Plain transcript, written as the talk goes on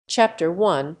Chapter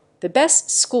 1, The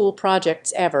Best School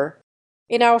Projects Ever.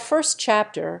 In our first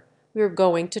chapter, we're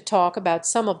going to talk about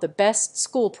some of the best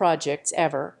school projects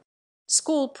ever.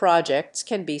 School projects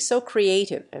can be so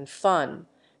creative and fun,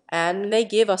 and they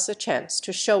give us a chance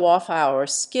to show off our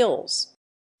skills.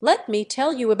 Let me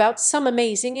tell you about some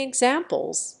amazing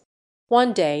examples.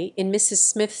 One day in Mrs.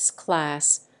 Smith's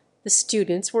class, the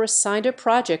students were assigned a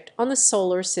project on the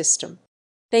solar system.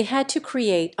 They had to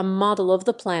create a model of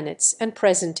the planets and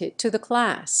present it to the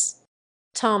class.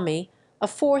 Tommy, a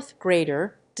fourth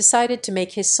grader, decided to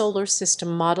make his solar system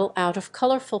model out of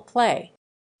colorful clay.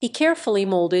 He carefully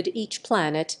molded each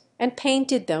planet and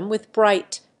painted them with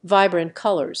bright, vibrant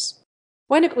colors.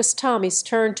 When it was Tommy's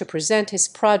turn to present his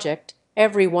project,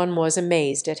 everyone was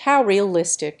amazed at how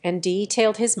realistic and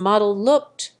detailed his model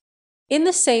looked. In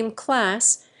the same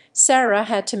class, Sarah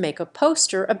had to make a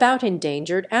poster about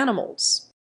endangered animals.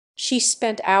 She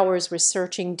spent hours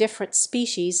researching different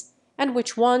species and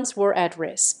which ones were at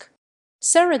risk.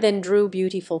 Sarah then drew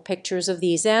beautiful pictures of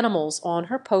these animals on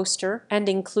her poster and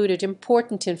included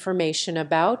important information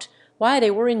about why they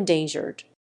were endangered.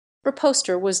 Her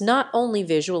poster was not only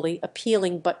visually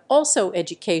appealing but also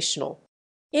educational.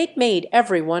 It made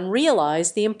everyone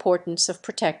realize the importance of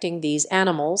protecting these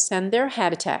animals and their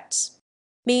habitats.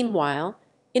 Meanwhile,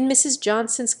 in Mrs.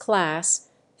 Johnson's class,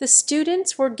 the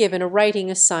students were given a writing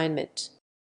assignment.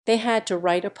 They had to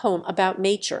write a poem about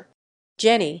nature.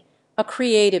 Jenny, a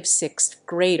creative sixth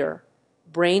grader,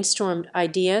 brainstormed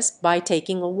ideas by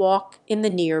taking a walk in the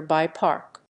nearby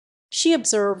park. She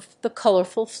observed the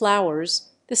colorful flowers,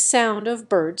 the sound of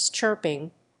birds chirping,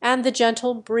 and the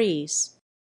gentle breeze.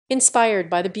 Inspired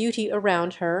by the beauty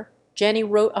around her, Jenny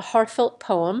wrote a heartfelt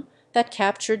poem that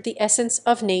captured the essence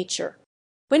of nature.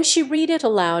 When she read it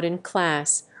aloud in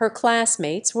class, her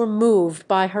classmates were moved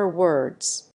by her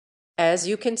words. As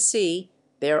you can see,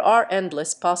 there are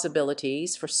endless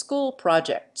possibilities for school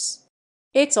projects.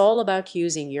 It's all about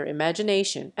using your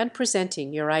imagination and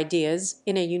presenting your ideas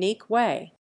in a unique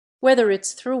way. Whether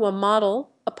it's through a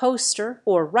model, a poster,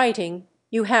 or writing,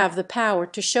 you have the power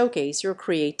to showcase your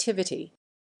creativity.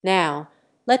 Now,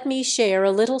 let me share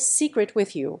a little secret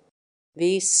with you.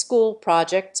 These school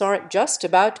projects aren't just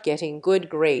about getting good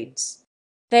grades.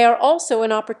 They are also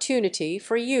an opportunity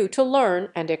for you to learn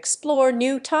and explore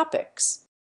new topics.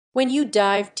 When you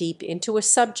dive deep into a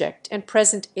subject and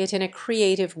present it in a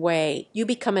creative way, you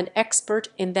become an expert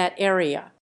in that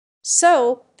area.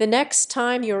 So, the next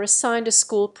time you're assigned a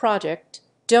school project,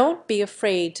 don't be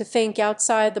afraid to think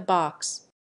outside the box.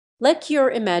 Let your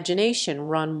imagination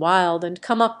run wild and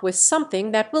come up with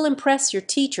something that will impress your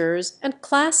teachers and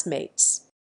classmates.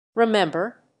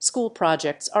 Remember, school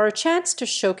projects are a chance to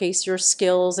showcase your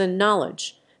skills and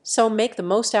knowledge, so make the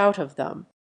most out of them.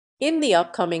 In the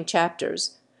upcoming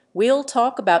chapters, we'll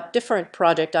talk about different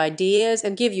project ideas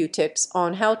and give you tips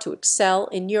on how to excel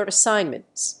in your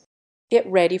assignments. Get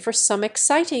ready for some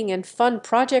exciting and fun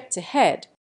projects ahead.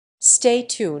 Stay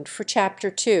tuned for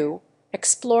Chapter 2.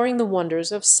 Exploring the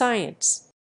Wonders of Science.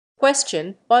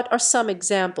 Question: what are some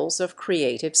examples of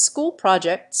creative school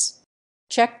projects?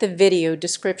 Check the video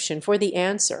description for the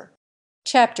answer.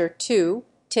 Chapter 2,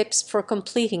 Tips for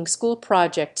Completing School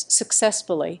Projects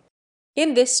Successfully.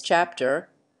 In this chapter,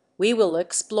 we will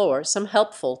explore some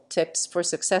helpful tips for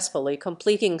successfully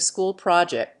completing school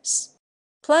projects.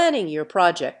 Planning your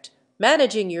project,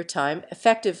 managing your time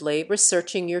effectively,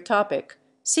 researching your topic,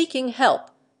 seeking help,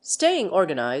 staying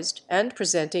organized, and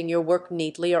presenting your work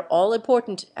neatly are all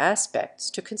important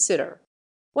aspects to consider.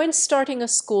 When starting a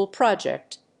school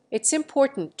project, it's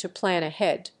important to plan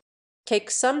ahead.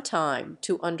 Take some time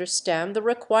to understand the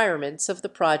requirements of the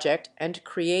project and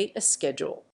create a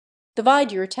schedule.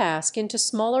 Divide your task into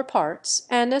smaller parts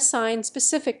and assign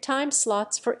specific time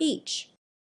slots for each.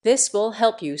 This will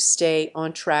help you stay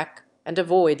on track and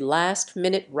avoid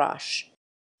last-minute rush.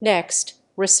 Next,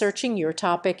 researching your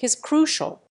topic is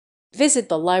crucial. Visit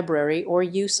the library or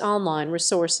use online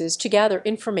resources to gather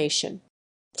information.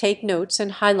 Take notes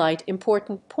and highlight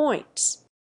important points.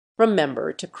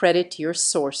 Remember to credit your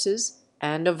sources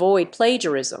and avoid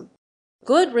plagiarism.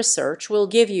 Good research will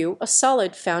give you a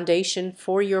solid foundation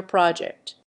for your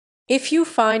project. If you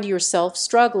find yourself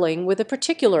struggling with a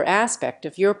particular aspect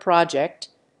of your project,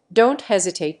 don't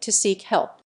hesitate to seek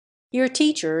help. Your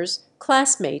teachers,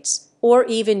 classmates, or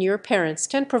even your parents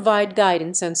can provide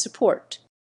guidance and support.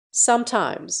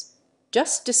 Sometimes,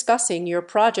 just discussing your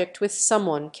project with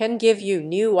someone can give you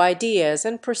new ideas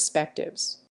and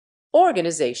perspectives.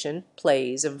 Organization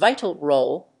plays a vital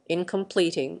role in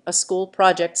completing a school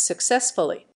project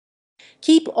successfully.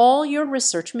 Keep all your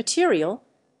research material,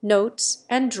 notes,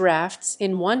 and drafts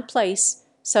in one place,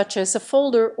 such as a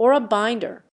folder or a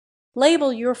binder.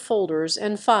 Label your folders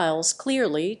and files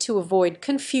clearly to avoid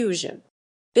confusion.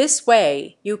 This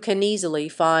way, you can easily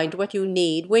find what you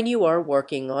need when you are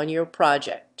working on your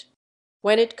project.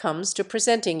 When it comes to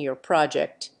presenting your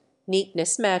project,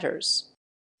 neatness matters.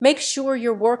 Make sure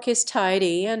your work is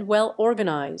tidy and well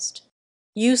organized.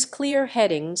 Use clear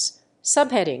headings,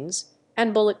 subheadings,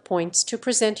 and bullet points to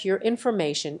present your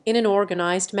information in an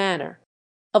organized manner.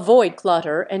 Avoid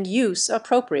clutter and use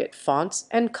appropriate fonts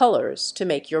and colors to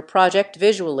make your project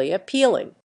visually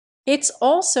appealing. It's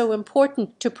also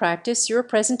important to practice your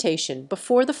presentation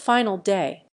before the final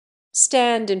day.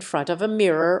 Stand in front of a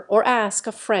mirror or ask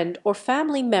a friend or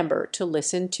family member to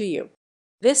listen to you.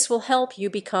 This will help you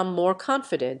become more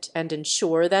confident and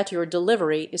ensure that your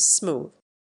delivery is smooth.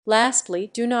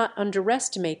 Lastly, do not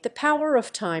underestimate the power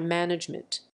of time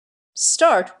management.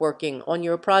 Start working on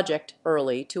your project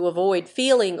early to avoid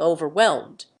feeling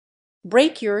overwhelmed.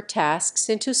 Break your tasks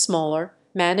into smaller,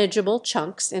 manageable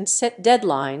chunks and set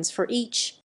deadlines for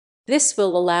each. This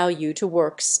will allow you to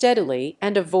work steadily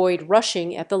and avoid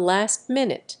rushing at the last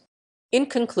minute. In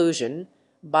conclusion,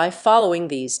 by following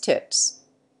these tips,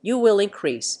 you will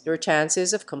increase your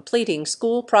chances of completing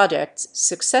school projects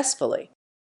successfully.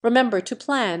 Remember to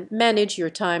plan, manage your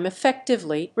time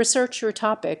effectively, research your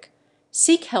topic,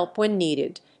 seek help when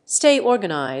needed, stay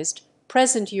organized,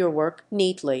 present your work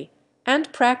neatly,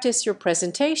 and practice your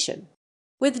presentation.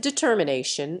 With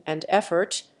determination and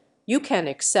effort, you can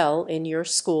excel in your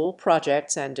school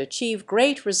projects and achieve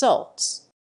great results.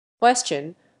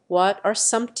 Question: what are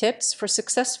some tips for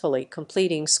successfully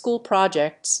completing school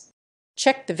projects?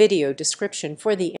 Check the video description for the